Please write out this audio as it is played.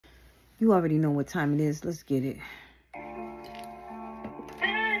You already know what time it is. Let's get it.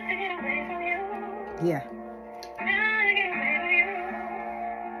 Yeah.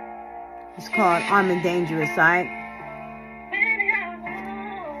 It's called Armed and Dangerous, alright?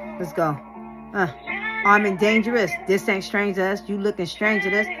 Let's go. Armed and dangerous. This ain't strange to us. You looking strange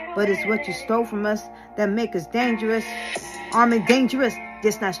at us, but it's what you stole from us that make us dangerous. Armed and dangerous.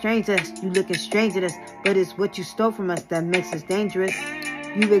 This not strange to us. You looking strange at us, but it's what you stole from us that makes us dangerous.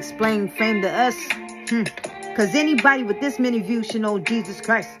 You explain fame to us. Cause anybody with this many views should know Jesus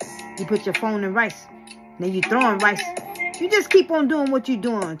Christ. You put your phone in rice. Then you throwing rice. You just keep on doing what you're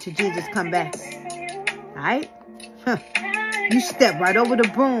doing till Jesus come back. Alright? You step right over the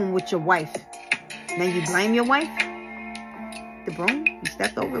broom with your wife. Then you blame your wife? The broom? You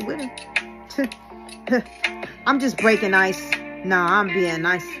stepped over it with her? I'm just breaking ice. Nah, I'm being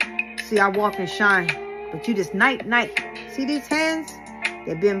nice. See, I walk and shine. But you just night. See these hands?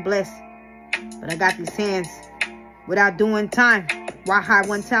 They've been blessed. But I got these hands without doing time. Why hide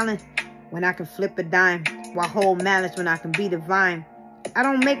one talent when I can flip a dime? Why hold malice when I can be divine? I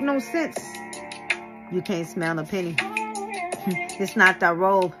don't make no sense. You can't smell a penny. It's not that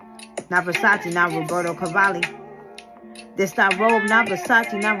robe. Not Versace, not Roberto Cavalli. This that robe, not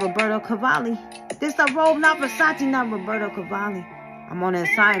Versace, not Roberto Cavalli. This that robe, not Versace, not Roberto Cavalli. I'm on an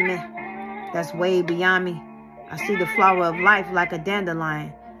assignment that's way beyond me. I see the flower of life like a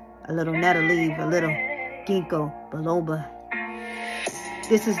dandelion. A little nettle leaf, a little ginkgo biloba.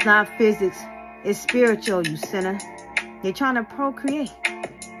 This is not physics. It's spiritual, you sinner. You're trying to procreate.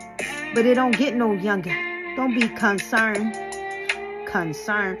 But it don't get no younger. Don't be concerned.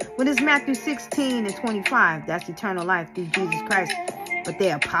 When it's Matthew 16:25, that's eternal life through Jesus Christ. But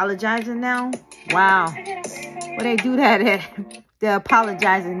they're apologizing now? Wow. Where they do that at? They're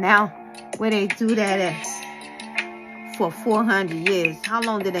apologizing now. Where they do that at? For 400 years. How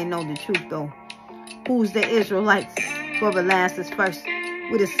long did they know the truth, though? Who's the Israelites? Whoever last is first.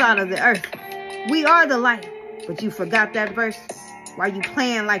 We're the salt of the earth. We are the light. But you forgot that verse? Why you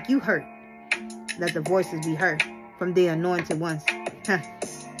playing like you hurt? Let the voices be heard from the anointed ones.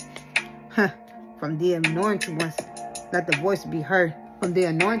 From the anointed ones. Let the voice be heard from the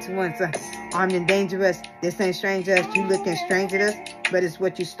anointed ones. Armed and dangerous. This ain't strange to us. You looking strange at us, but it's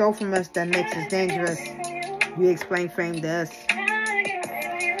what you stole from us that makes us dangerous. You explain fame to us.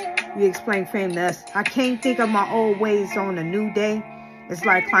 You explain fame to us. I can't think of my old ways on a new day. It's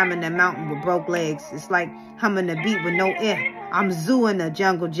like climbing the mountain with broke legs. It's like humming the beat with no air. I'm zooing a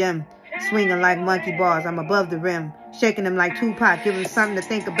jungle gym. Swinging like monkey bars. I'm above the rim. Shaking them like Tupac. Giving them something to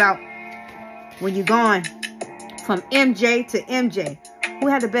think about. When you're going from MJ to MJ. Who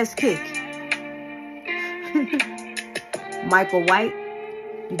had the best kick? Michael White.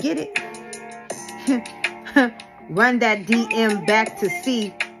 You get it? Run that DM back to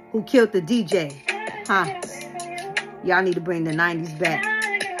see who killed the DJ. Y'all need to bring the 90s back.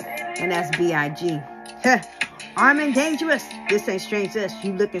 And that's B.I.G. Armed and dangerous. This ain't strange to us.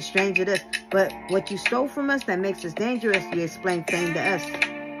 You looking strange at us. But what you stole from us that makes us dangerous, you explain fame to us.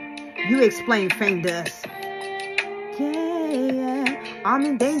 You explain fame to us. Yeah. Armed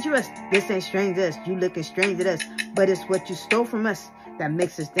and dangerous. This ain't strange to us. You looking strange at us. But it's what you stole from us that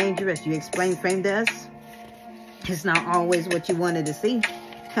makes us dangerous. You explain fame to us. It's not always what you wanted to see.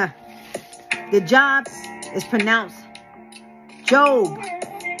 The job is pronounced Job.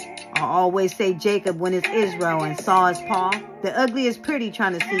 I always say Jacob when it's Israel and Saul is Paul. The ugly is pretty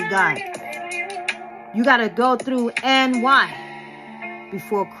trying to see God. You got to go through NY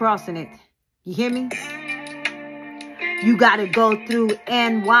before crossing it. You hear me? You got to go through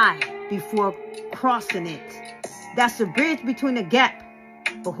NY before crossing it. That's the bridge between the gap,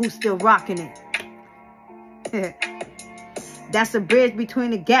 but who's still rocking it? That's the bridge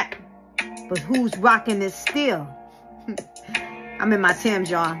between the gap, but who's rocking it still? I'm in my Timbs,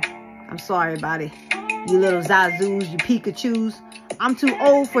 y'all. I'm sorry about it. You little Zazoos, you Pikachus. I'm too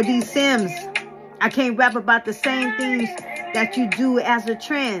old for these Sims. I can't rap about the same things that you do as a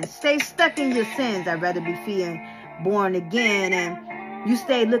trend. Stay stuck in your sins. I'd rather be feeling born again. And you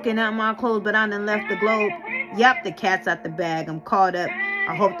stay looking at my clothes, but I done left the globe. Yep, the cat's out the bag. I'm caught up.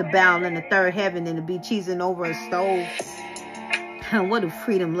 I hope to bow in the third heaven and to be cheesing over a stove. What do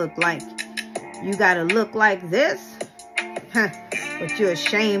freedom look like? You gotta look like this? But you're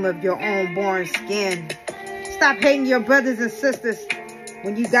ashamed of your own born skin. Stop hating your brothers and sisters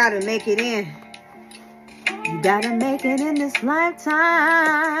when you gotta make it in. You gotta make it in this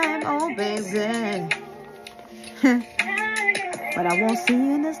lifetime, oh baby. But I won't see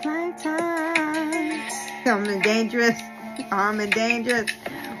you in this lifetime. Armed and dangerous, armed and dangerous,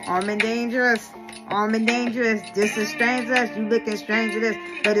 armed and dangerous, Armed and dangerous. This is strange to us. You looking strange to us.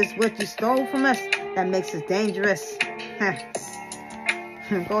 But it's what you stole from us that makes us dangerous.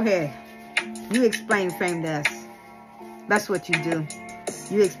 Go ahead. You explain fame to us. That's what you do.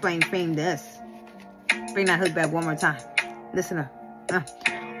 You explain fame to us. Bring that hook back one more time. Listen up.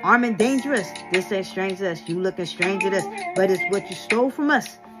 Armed and dangerous. This ain't strange to us. You looking strange to us. But it's what you stole from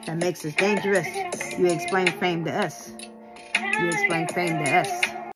us that makes us dangerous. You explain fame to us. You explain fame to us.